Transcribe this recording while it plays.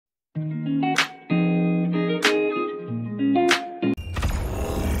Welcome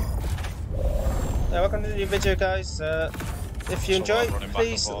to the new video, guys. If you enjoy,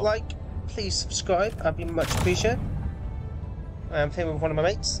 please like, please subscribe. I'd be much appreciated. I'm playing with one of my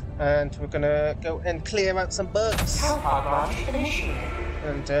mates, and we're gonna go and clear out some bugs. And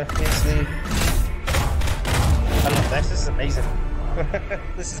here's the. I love this. This is amazing.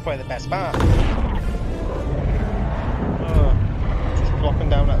 This is probably the best part. Oh, just dropping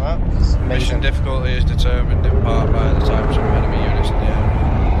down like that. This is amazing. Mission difficulty is determined in part by the types of enemy units in the area.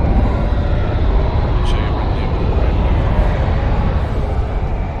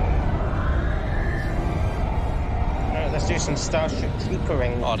 Let's do some Starship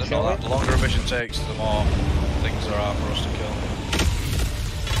troopering. Oh, I didn't know that. The longer a mission takes, the more things there are for us to kill.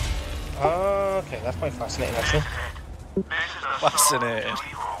 Oh, okay, that's quite fascinating, actually. Fascinating.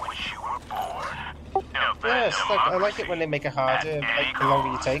 Yes, I like it when they make it harder, like the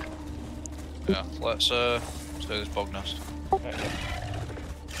longer you take. Yeah, let's do this bog nest. Okay.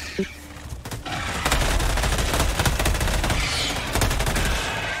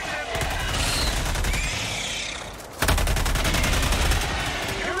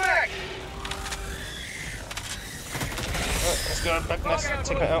 Let's go back nest and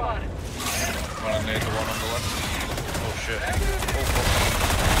take it out. Well, I need the one on the left. Oh shit.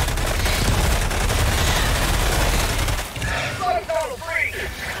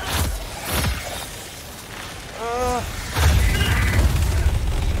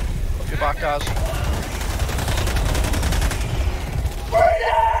 Look your back, guys.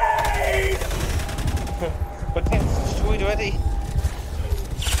 But it's destroyed already.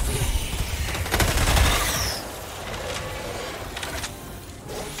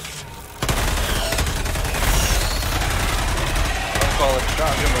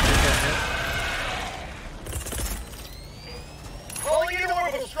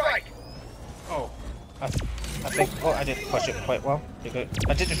 Oh, I think. Oh, I did push it quite well. You're good.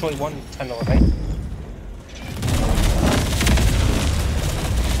 I did destroy one tunnel, I think.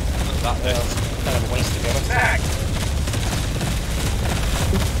 That was kind of a waste, to be honest.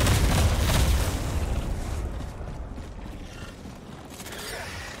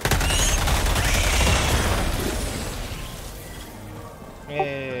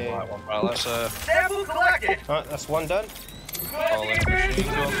 Yay. Right, let's sample collected. Alright, that's one done. call in machine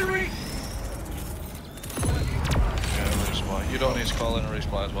gun. Yeah, resupply. You don't need to call in a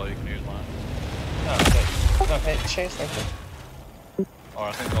resupply as well, you can use mine. Oh, okay. Okay, cheers, thank you. Or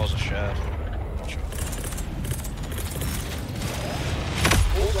I think those are shared. Not sure.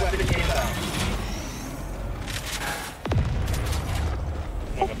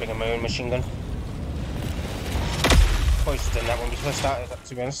 I'm gonna bring my own machine gun. Probably should have done that when we first started,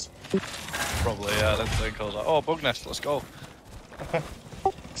 to be honest. Probably, yeah, I didn't think I was like, oh, bug nest, let's go.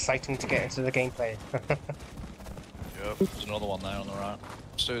 Exciting to get into the gameplay. Yep, there's another one there on the right.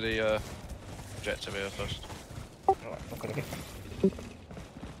 Let's do the objective here first. Alright, I'm gonna get. Be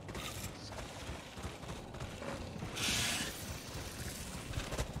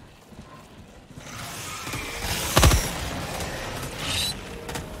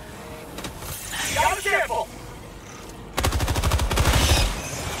careful.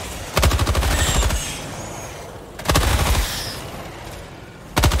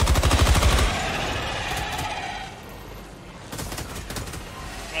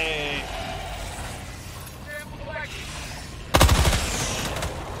 Hey.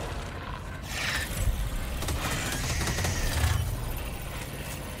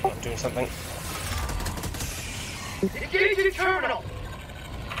 I'm doing something. Engaging terminal.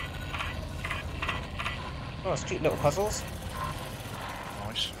 Oh, it's cute little puzzles.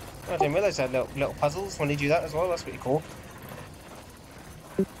 Nice. I didn't realise I had little puzzles when they do that as well. That's pretty cool.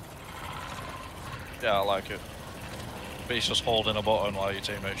 Yeah, I like it. But it's just holding a button while your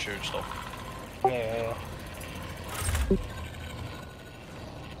teammates shoot stuff. Yeah.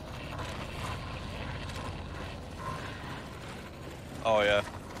 Oh yeah.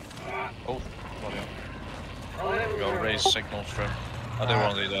 Oh, bloody hell. We got to raise signals for him. I do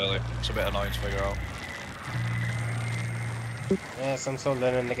one of these early. It's a bit annoying to figure out. Yes, I'm still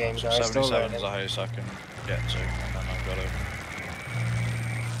learning the game, guys. 77 is the highest I can get to, and then I've got to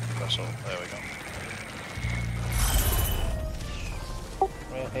press up. There we go.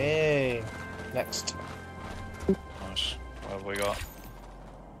 Hey, next. Nice. What have we got?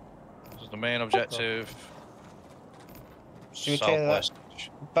 This is the main objective. Should we clear that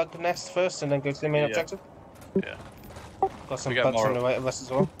bug nest first and then go to the main objective? Yeah. Got some bugs on the right of us as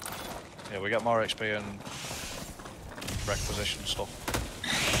well. Yeah, we get more XP and requisition stuff.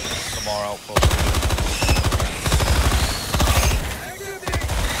 The more outposts.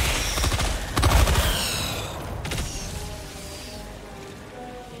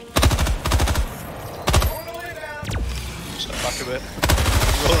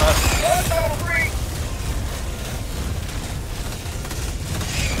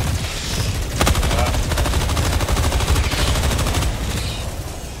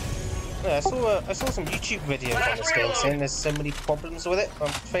 I saw some YouTube videos on this game saying there's so many problems with it. I'm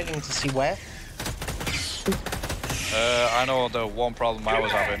failing to see where. I know the one problem I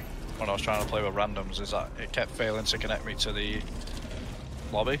was having when I was trying to play with randoms is that it kept failing to connect me to the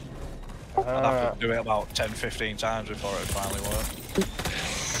lobby. I'd have to do it about 10-15 times before it would finally work.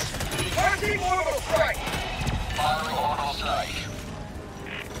 Targeting orbital strike! Firing orbital strike.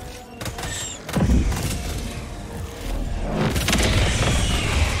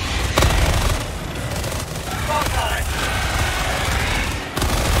 About time!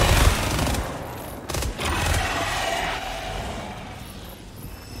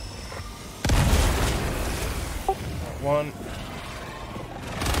 One.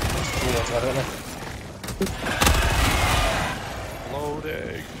 I don't know.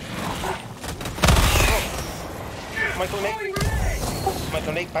 Loading.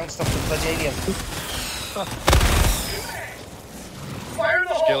 Michael Nate bounced off the bloody alien. Fire in the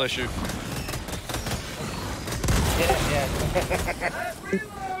hole! Skill issue. Yeah. Let's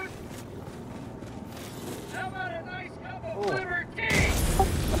reload! How about a nice cup of liberty?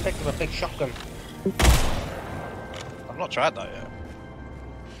 I picked up a big shotgun. I've not tried that yet.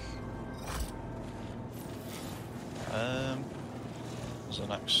 What's the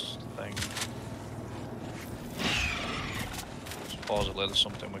next thing? Supposedly there's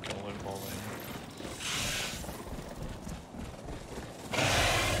something we can loot while we're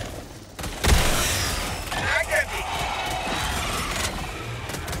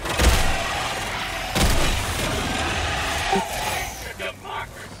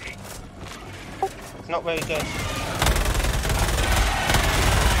Democracy! It's not very good.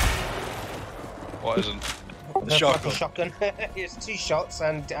 What isn't? The fucking shotgun. It's 2 shots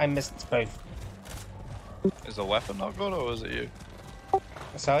and I missed both. Is the weapon not good or was it you?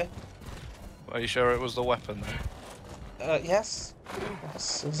 Sorry? Are you sure it was the weapon then? Yes.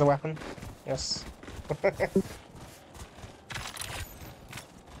 Yes, it was a weapon. Yes.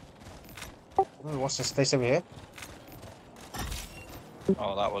 Ooh, what's this place over here?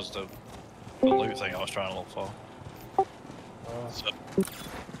 Oh, that was the loot thing I was trying to look for.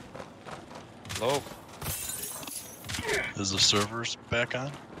 Hello? Is the servers back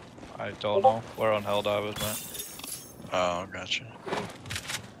on? I don't know. We're on Helldivers, mate. Oh, gotcha.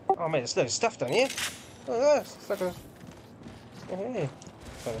 Oh mate, there's loads of stuff down here. Oh, yeah, it's like a... Oh, hey.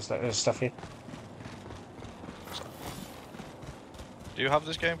 Oh, there's like, there's stuff here. Do you have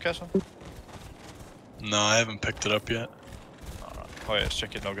this game, Kesson? No, I haven't picked it up yet. Alright. Oh yeah, it's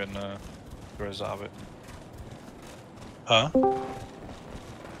Chicken Nugget and Grizz that have it. Huh?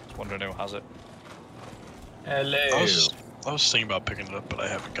 Just wondering who has it. Hello. I was thinking about picking it up, but I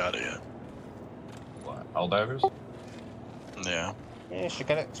haven't got it yet. What? Helldivers? Yeah. Yeah, you should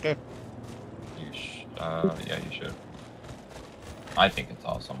get it, it's good. Yeah, you should. I think it's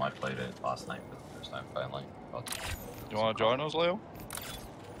awesome. I played it last night for the first time finally. You want to join us, Leo?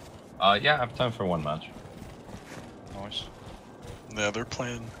 Yeah, I have time for one match. Nice. Yeah, they're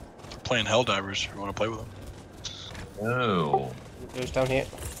playing Helldivers if you want to play with them. Oh. It goes down here.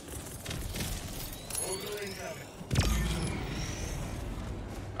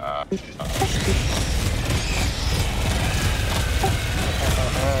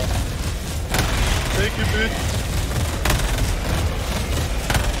 Thank you, bitch.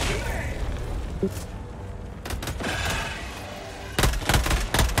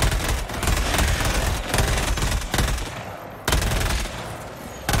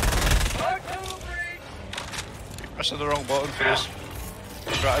 Pressing the wrong button for this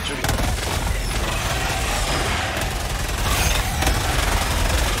strategy.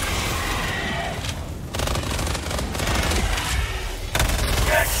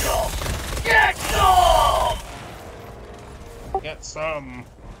 Get some! Get some! Get some!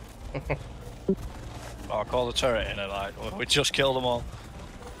 I'll call the turret in and like, we just killed them all.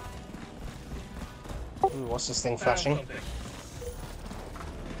 Ooh, what's this thing flashing?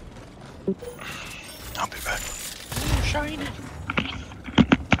 I'll be back. Shiny.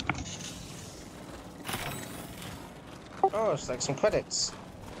 Oh, it's like some credits.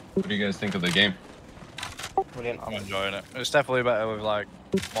 What do you guys think of the game? Brilliant. I'm enjoying it. It's definitely better with like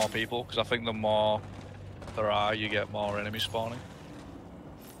more people because I think the more there are, you get more enemies spawning.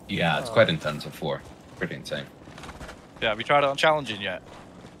 Yeah, it's quite intense at 4. Pretty insane. Yeah, have you tried it on challenging yet?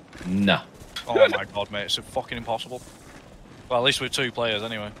 No. Oh my god, mate, it's fucking impossible. Well, at least with 2 players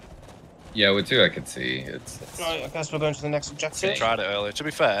anyway. Yeah, with 2 I could see. It's Right, I guess we're going to the next I objective. tried it earlier. To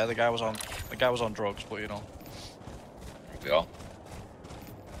be fair, the guy was on drugs, but you know. yeah.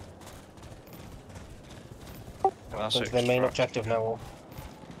 That's Going to the main objective now. Or...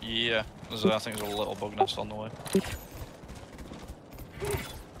 Yeah, I think there's a little bug nest on the way.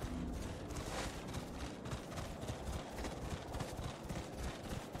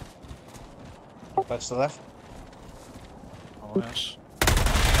 Back to the left. Oh yes.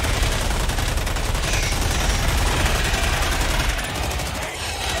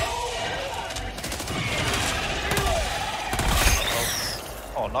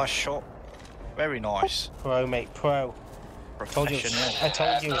 Oh, nice shot. Very nice. Pro, mate, pro. I told you it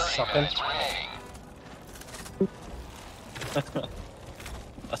was shocking.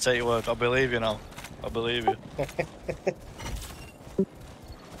 I take your word. I believe you now. I believe you.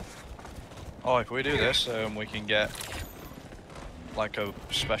 Oh, if we do this, we can get like a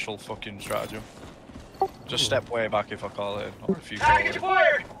special fucking stratagem. Just step way back if I call it, or if you call Package it.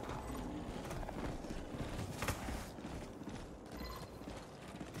 acquired!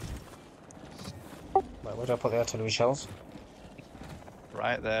 Right, where do I put the artillery shells?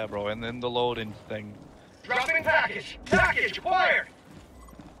 Right there, bro, in the loading thing. Dropping package! Package acquired!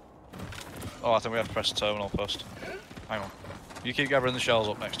 Oh, I think we have to press the terminal first. Hang on. You keep gathering the shells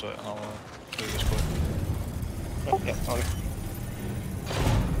up next to it, and I'll do this quick. Oh, yeah, on.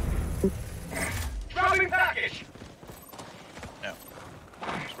 Dropping package! Yeah.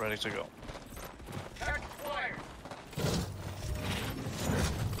 It's ready to go. Package acquired!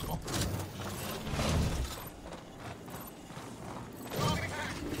 Cool. Dropping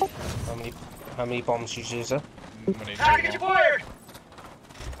package! How many bombs you use there? We need Package 2 more. acquired!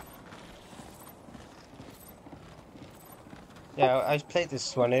 Yeah, I played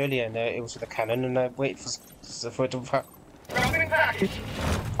this one earlier and it was with a cannon and I waited for it to fire. Dropping package!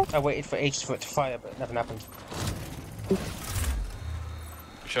 I waited for ages for it to fire, but it never happened. You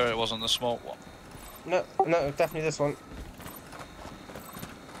sure it wasn't the smoke one? No, definitely this one.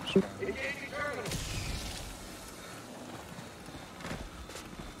 Engaging terminal!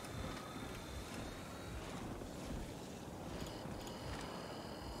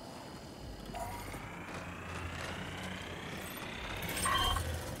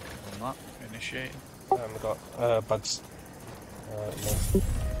 On that, initiate. We got bugs. No.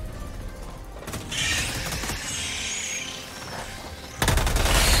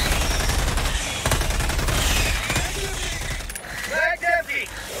 Bag's empty!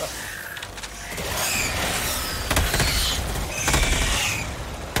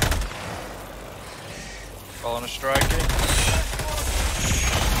 Calling a strike.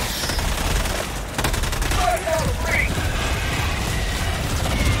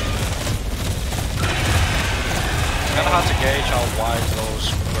 Kind of hard to gauge how wide those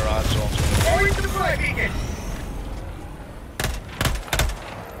barrage zones are. Going to the fire beacon!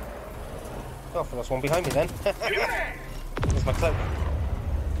 Oh, there's one behind me then. Yeah. There's my cloak.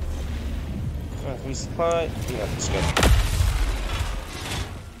 Resupply. Yeah, let's go.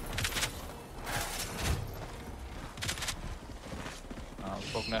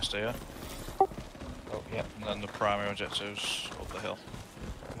 Bug nest here, Oh, yeah. and then the primary objective's up the hill.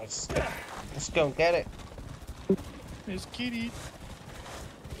 Let's go and get it. It's kitty.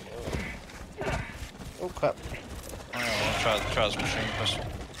 Oh, crap. I'll try this machine pistol.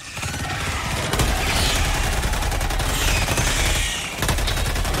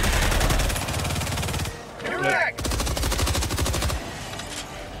 Direct!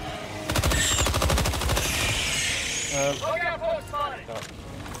 Look out, post spotted! No.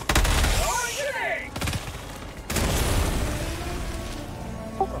 Okay!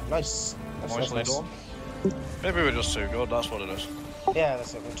 Oh, nice. That's Nicely nice. done. Maybe we're just too good, that's what it is. Yeah,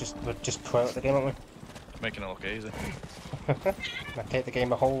 that's it. We're just pro at the game, aren't we? Making it look easy. I played the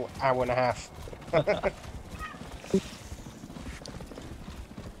game a whole hour and a half.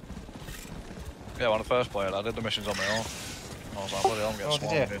 Yeah, when I first played, I did the missions on my own. I was like, bloody hell, I'm getting Oh,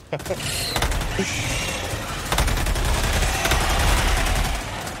 swarmed did here.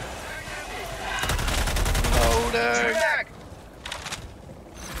 Loading! Back!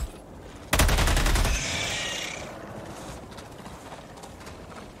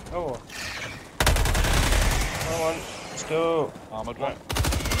 Oh. Come on, let's go. Armoured one.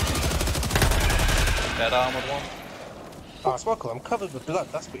 Dead armoured one. Oh, it's cool. I'm covered with blood.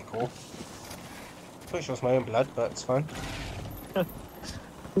 That's pretty cool. Pretty sure it's my own blood, but it's fine. Alright,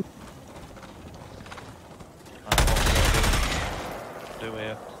 what do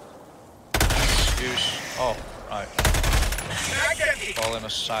here? Use. Oh, right. Bag's empty! Call in a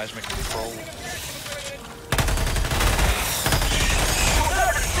seismic probe.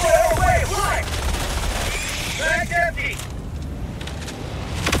 Throw away! Why? Bag's empty!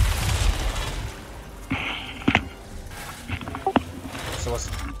 So what's...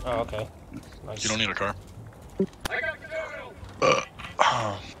 Oh, okay. Nice. You don't need a car. I got the terminal!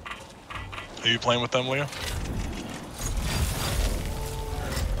 Are you playing with them, Leo?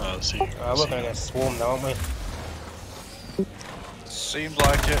 See. We're gonna get swarmed now, aren't we? Seems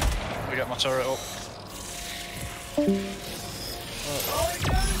like it. We get my turret up. Calling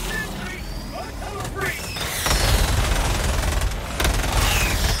down infantry! On cover breach!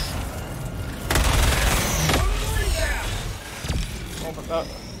 Moving down! Oh, but that.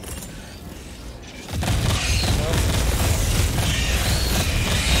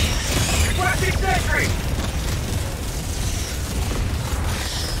 Requesting sentry!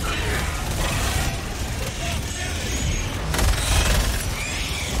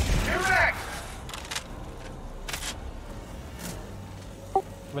 Direct!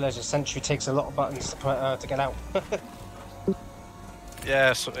 Realize a sentry takes a lot of buttons to get out.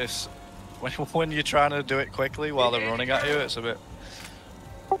 Yeah, so it's when you're trying to do it quickly while they're running at you, it's a bit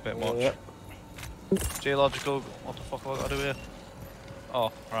much. Yep. Geological, what the fuck have I got to do here?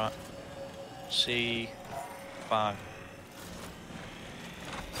 Oh, right. C5.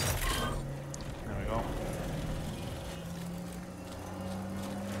 There we go.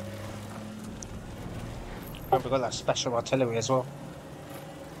 Remember, we got that special artillery as well.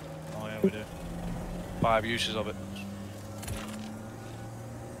 Oh yeah, we do. 5 uses of it.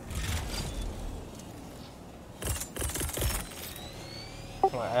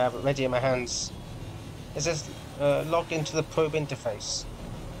 Right, I have it ready in my hands. Is this logged into the probe interface?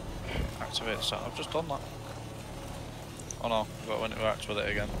 Activate set. I've just done that. Oh no, I've got to interact with it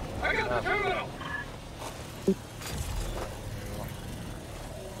again. I got the terminal!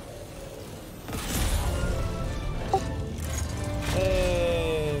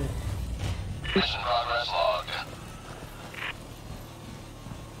 Hey. Mission progress log.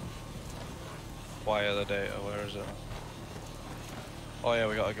 Wire the data, where is it? Oh yeah,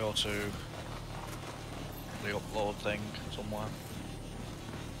 we gotta go to the upload thing somewhere.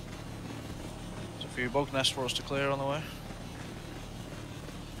 There's a few bug nests for us to clear on the way.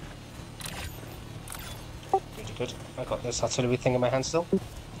 Good. I got this artillery thing in my hand still.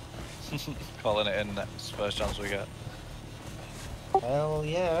 Calling it in next, first chance we get. Hell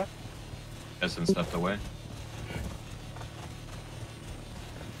yeah. Essen stepped away.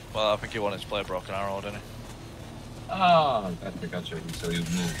 Well, I think he wanted to play Broken Arrow, didn't he? Ah, gotcha. So he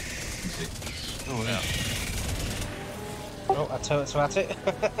moved. See. Oh yeah. Oh, our turrets are at it.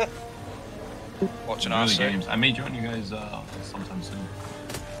 Watching Early our games. I may join you guys sometime soon.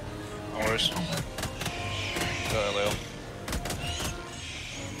 No worries. Go ahead, Leo.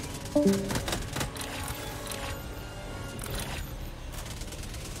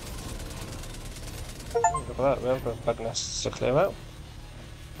 Look at that, we have got bug nests to clear out.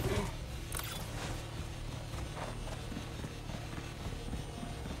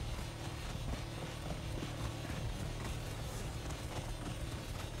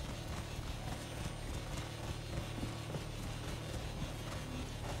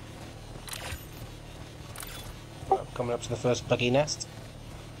 Well, coming up to the first buggy nest.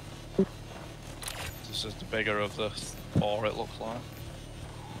 This is the bigger of the 4, it looks like.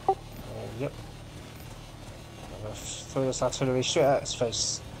 Yep. I'm gonna throw this artillery straight at its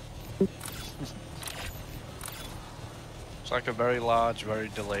face. It's like a very large, very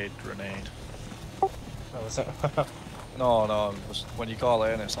delayed grenade. Oh, is it? No, when you call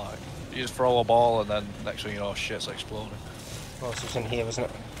it in, it's like you just throw a ball and then next thing you know, shit's exploding. Oh, so it's in here, isn't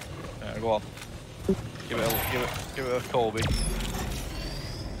it? Yeah, go on. Give it a Kobe.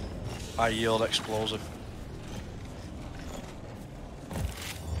 High yield explosive.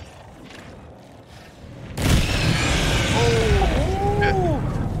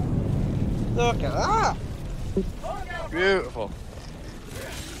 Look at that! Beautiful.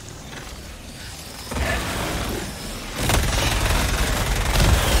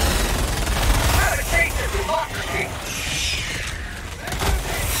 Eradication democracy!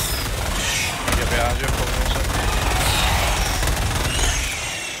 Get behind you.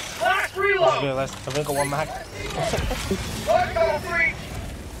 Last I reload! realised I've only got one mag. On cover breach!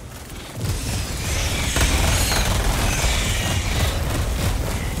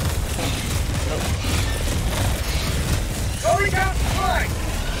 Going down the line!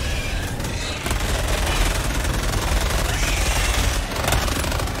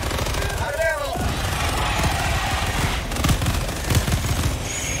 Out of ammo!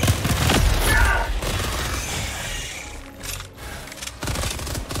 Ah!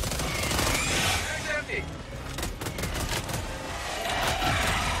 Mag's empty!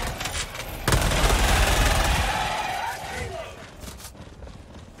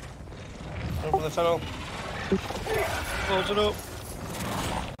 Over the tunnel. Close it up.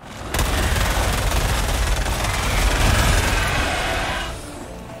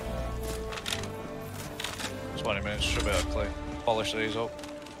 Minutes should be able to polish these up.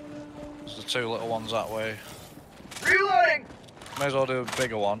 There's the 2 little ones that way. Reloading! May as well do a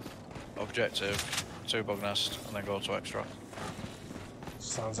bigger one. Objective 2 bug nest, and then go to extract.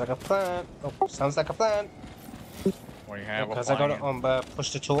 Sounds like a plan. Oh, sounds like a plan. When you have Because I got it on push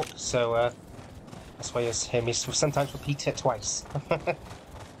to talk, so that's why you hear me sometimes repeat it twice. Right,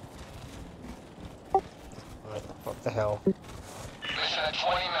 what the hell? Mission at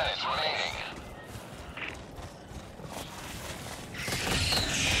 20 minutes remaining.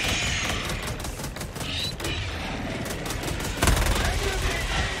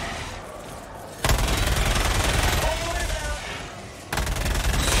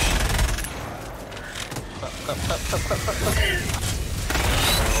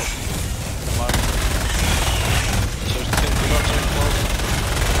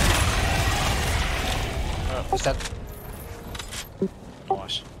 Is that?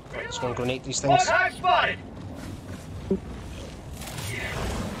 Nice. Right, just gonna grenade these things. High spotted!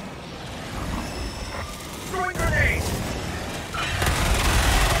 Throwing grenade!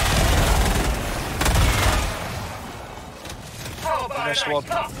 How about Nice a one.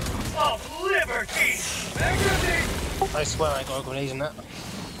 cup of liberty? Magazine! I swear I got a grenade in that.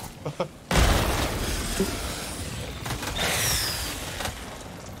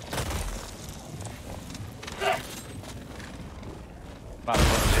 Might be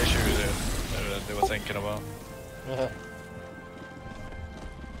one of the issues they were thinking about. Yeah.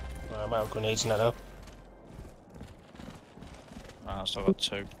 Well, I'm out of grenades in that though. I still got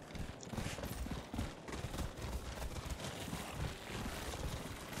 2.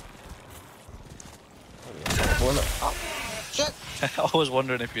 Oh, shit! I was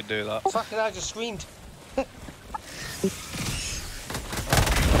wondering if you'd do that. Fucking I just screamed.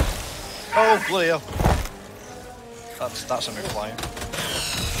 Oh, bloody hell. That's a McFly.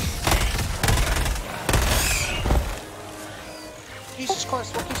 Jesus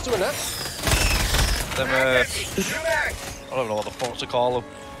Christ, what keeps doing that? Them, I don't know what the fuck to call them.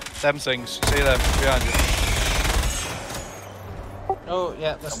 Them things. See them behind you. Oh,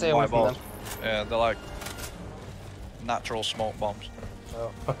 yeah, let's stay Them away white from balls. them. Yeah, they're like natural smoke bombs.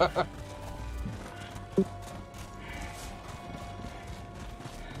 Oh.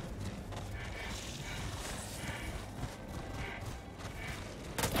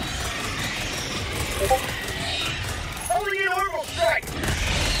 Only an orbital strike!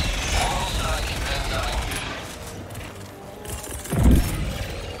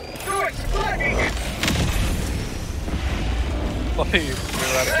 Good, splitting! Why are you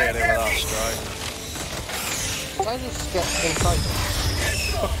eradicating with that strike? Did I just get inside them?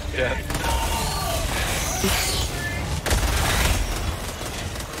 Yeah.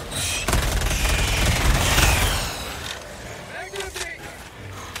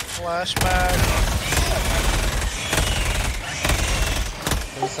 Flashback.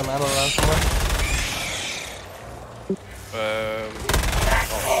 There's some ammo around somewhere.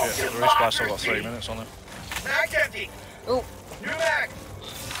 Oh shit, the respawn's still got 3 minutes on it. Mag's empty! Oh, New mag!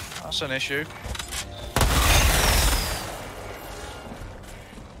 That's an issue.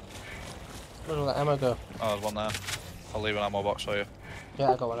 where did all that ammo go? Oh, there's one there. I'll leave an ammo box for you.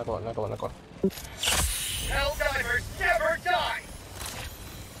 Yeah, I got one, I got one, I got one, I got one. Helldivers never die!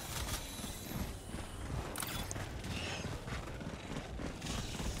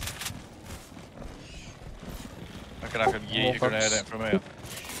 I can yeet a grenade in from here.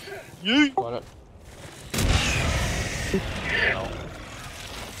 Yeet! Got it. No.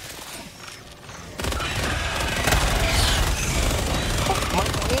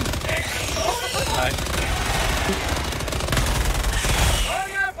 Hey. I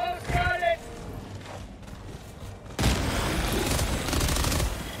got postcarded!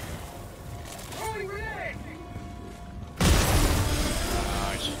 Throwing grenade!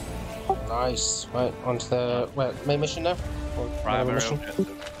 Nice. Nice. Right, onto the main mission now? Or Primary mission? objective.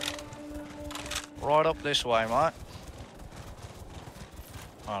 Right up this way, mate. Alright,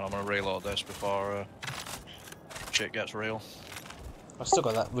 I'm gonna reload this before shit gets real. I've still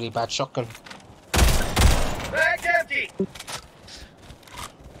got that really bad shotgun. Mag's empty!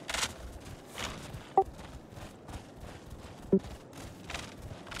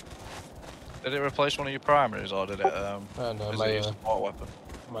 Did it replace one of your primaries, or did it No, is my, it a support weapon?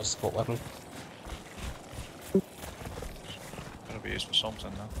 my support weapon. Gonna be used for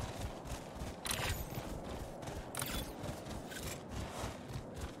something now.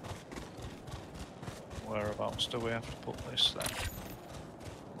 Whereabouts do we have to put this then?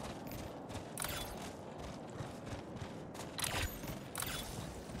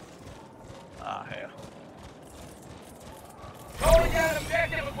 Ah, here. Calling down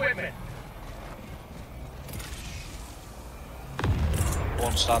objective equipment!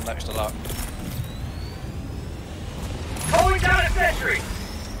 One stand next to that. Calling down a sentry!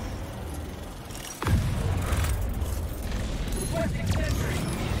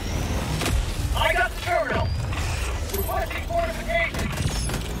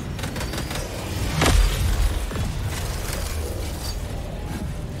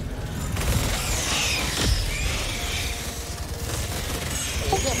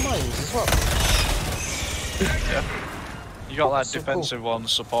 mines as well. Yeah. You got like So defensive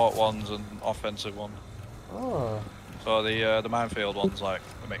ones, support ones, and offensive ones. Oh. So the minefield one's like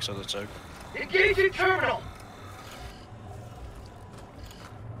a mix of the two. Engaging terminal.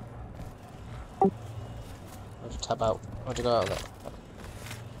 Let's tab out. How'd you go out of that?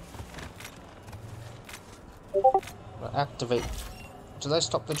 Right, activate. Do they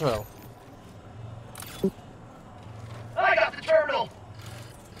stop the drill? I got the terminal.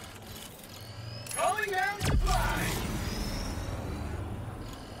 Calling down supply.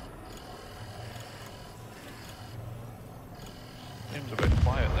 Seems a bit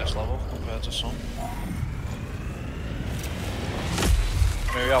quiet this level compared to some.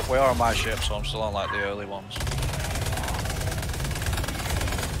 I mean, we are on my ship, so I'm still on like the early ones.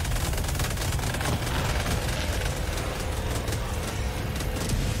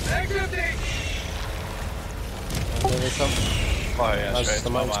 Activity. There they come. Oh yeah, Nice, straight the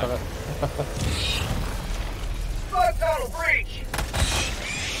to my mines got mind. it. Spot tunnel breach.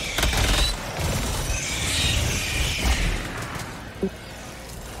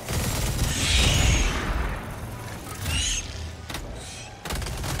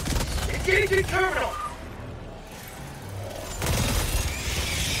 Engaging terminal.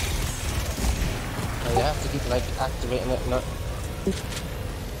 Oh, you have to keep like activating it. No.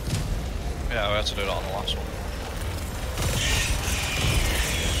 Yeah, we had to do that on the last one.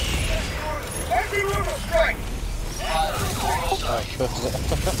 Anti-orbital strike. Oh, shifted it.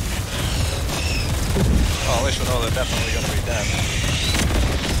 Well, at least we know they're definitely going to be dead.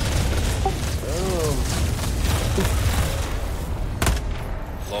 Boom.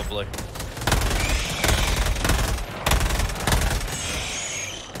 Lovely.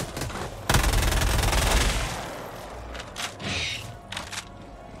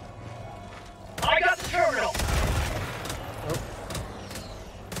 I got the terminal.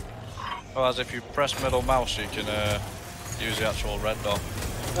 Well, as if you press middle mouse, you can use the actual red dot.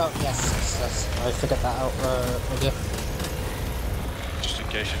 Oh, yes. I figured that out with you. Just in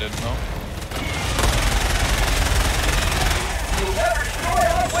case you didn't know. You'll never destroy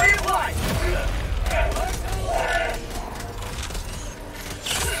our way of life.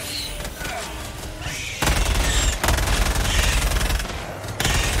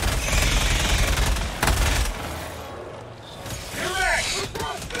 Direct for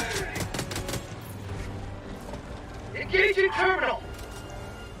prosperity. Engaging terminal.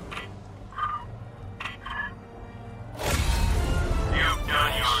 You've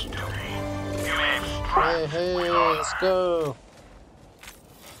done your duty. You may extract. Hey, let's go.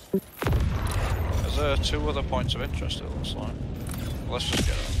 There's 2 other points of interest, it looks like. Let's just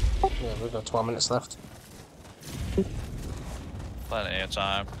get it. Yeah, we've got 12 minutes left. Plenty of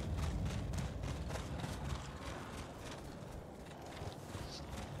time.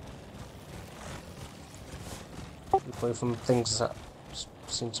 Away from things that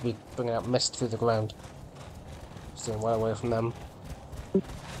seem to be bringing out mist through the ground. Staying well away from them.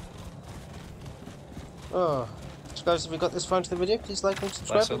 Oh, so guys, if you got this far into the video, please like and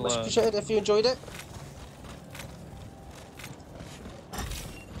subscribe. Nice and Much learn. appreciated if you enjoyed it.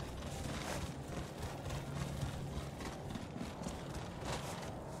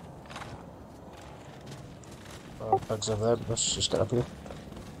 Oh, bugs over there. Let's just get up here.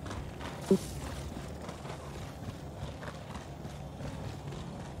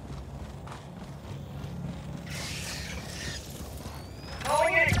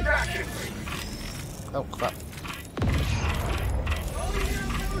 Calling in extraction. Oh crap.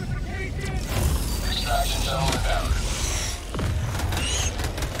 Extraction zone inbound.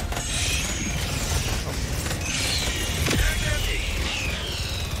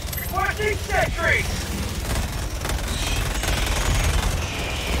 Requesting sentry.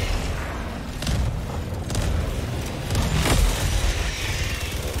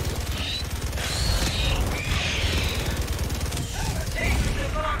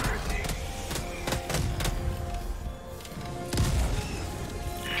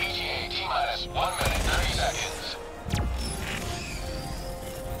 ETA T-minus 1 minute, 30 seconds.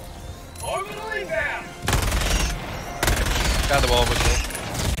 Orbital inbound. Kind of orbital.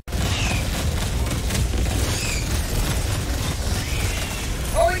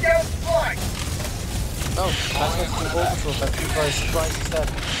 Calling down supply. Oh, that's meant to be orbital, but you guys surprised instead.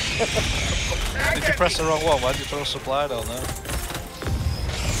 Did you press the wrong one? Why did you throw supply down there?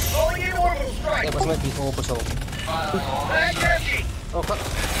 Calling in orbital strike. It was meant to be orbital. Mag empty. Oh crap.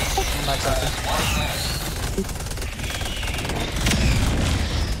 Mag's empty. Mag empty.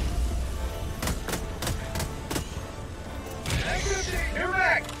 New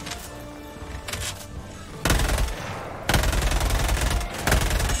mag.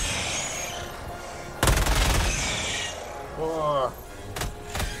 Oh.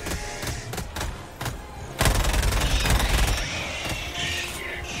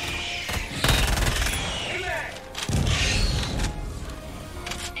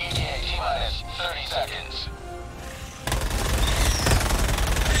 ETA T-minus 30 seconds.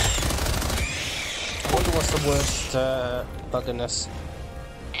 I wonder what's the worst bug in this.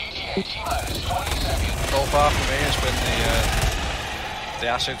 ETA T-minus 20 seconds. So far for me, it's been the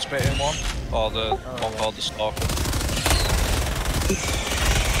acid spitting one, or the one called the stalker. ETA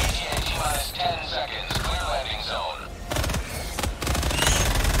T-minus 10 seconds. Clear landing zone.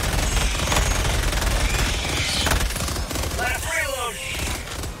 Last reload.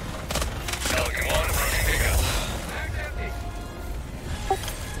 Pelican 1 approaching pickup.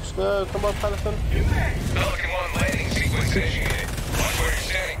 Let's go, come on, Pelican. Pelican 1 landing sequence initiated. Watch where you're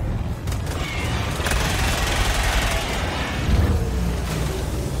standing.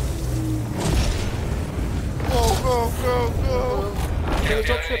 Go, go, go, go! Get a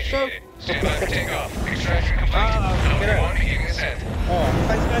drop ship, go! Stand by for takeoff. Extraction complete. get Pelican it. 1 beginning ascent. Oh,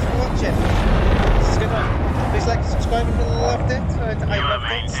 thanks guys for watching. This is good one. Please like and subscribe if you loved it. I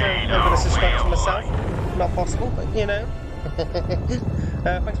loved it, so I'm going to subscribe to myself. Not possible, but you know.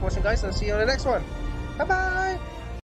 Thanks for watching, guys, and I'll see you on the next one. Bye bye!